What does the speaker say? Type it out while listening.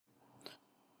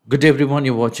Good day everyone,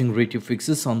 you're watching Radio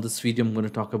Fixes. On this video, I'm going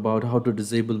to talk about how to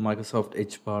disable Microsoft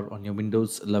Edge bar on your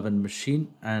Windows 11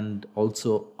 machine and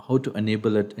also how to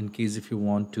enable it in case if you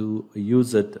want to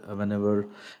use it whenever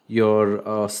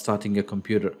you're starting a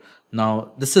computer.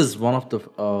 Now, this is one of the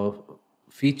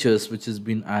features which has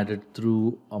been added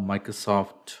through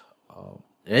Microsoft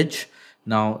Edge.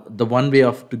 Now the one way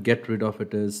of to get rid of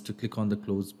it is to click on the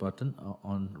close button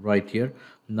on right here.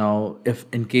 Now if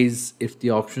in case if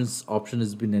the option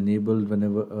has been enabled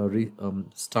whenever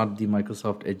start the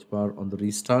Microsoft Edge bar on the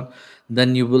restart,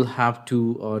 then you will have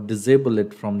to disable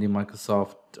it from the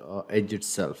Microsoft Edge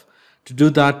itself. To do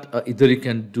that, either you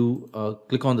can do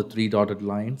click on the three dotted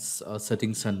lines,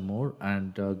 settings and more,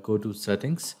 and go to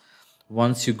settings.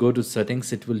 Once you go to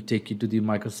settings, it will take you to the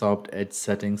Microsoft Edge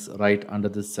settings right under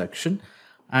this section.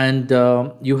 And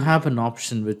you have an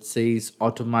option which says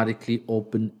automatically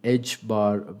open Edge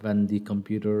bar when the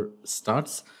computer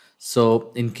starts.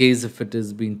 So in case if it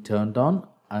is being turned on,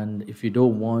 and if you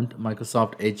don't want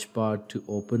Microsoft Edge bar to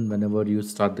open whenever you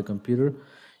start the computer,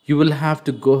 you will have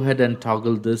to go ahead and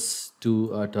toggle this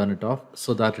to turn it off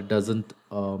so that it doesn't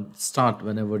start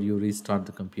whenever you restart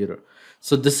the computer.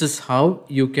 So this is how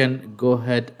you can go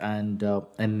ahead and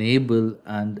enable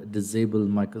and disable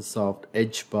Microsoft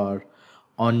Edge bar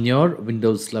on your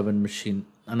Windows 11 machine.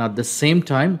 And at the same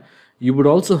time, you would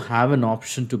also have an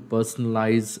option to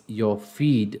personalize your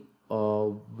feed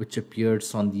which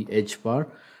appears on the Edge bar.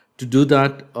 To do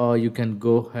that, you can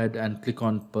go ahead and click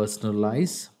on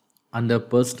personalize. Under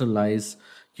personalize,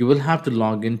 you will have to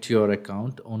log into your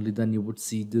account. Only then you would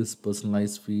see this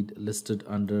personalized feed listed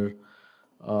under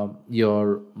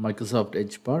your Microsoft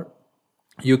Edge bar.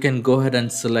 You can go ahead and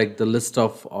select the list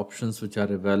of options which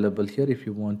are available here. If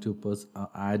you want to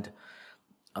add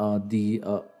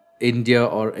the India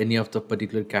or any of the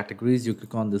particular categories, you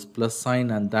click on this plus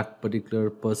sign and that particular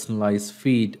personalized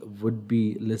feed would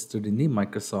be listed in the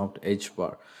Microsoft Edge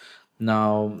bar.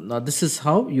 Now this is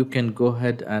how you can go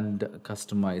ahead and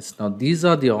customize. Now these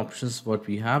are the options what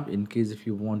we have. In case if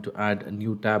you want to add a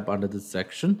new tab under this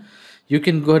section, you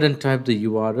can go ahead and type the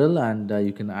URL and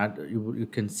you can add you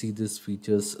can see these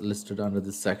features listed under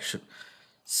this section.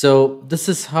 So this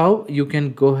is how you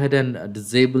can go ahead and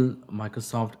disable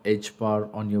Microsoft Edge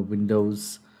bar on your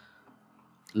Windows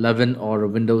 11 or a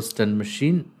Windows 10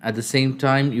 machine. At the same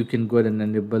time, you can go ahead and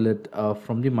enable it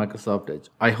from the Microsoft Edge.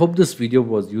 I hope this video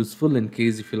was useful. In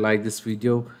case if you like this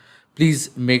video,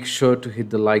 please make sure to hit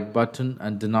the like button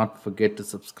and do not forget to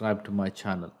subscribe to my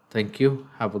channel. Thank you.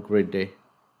 Have a great day.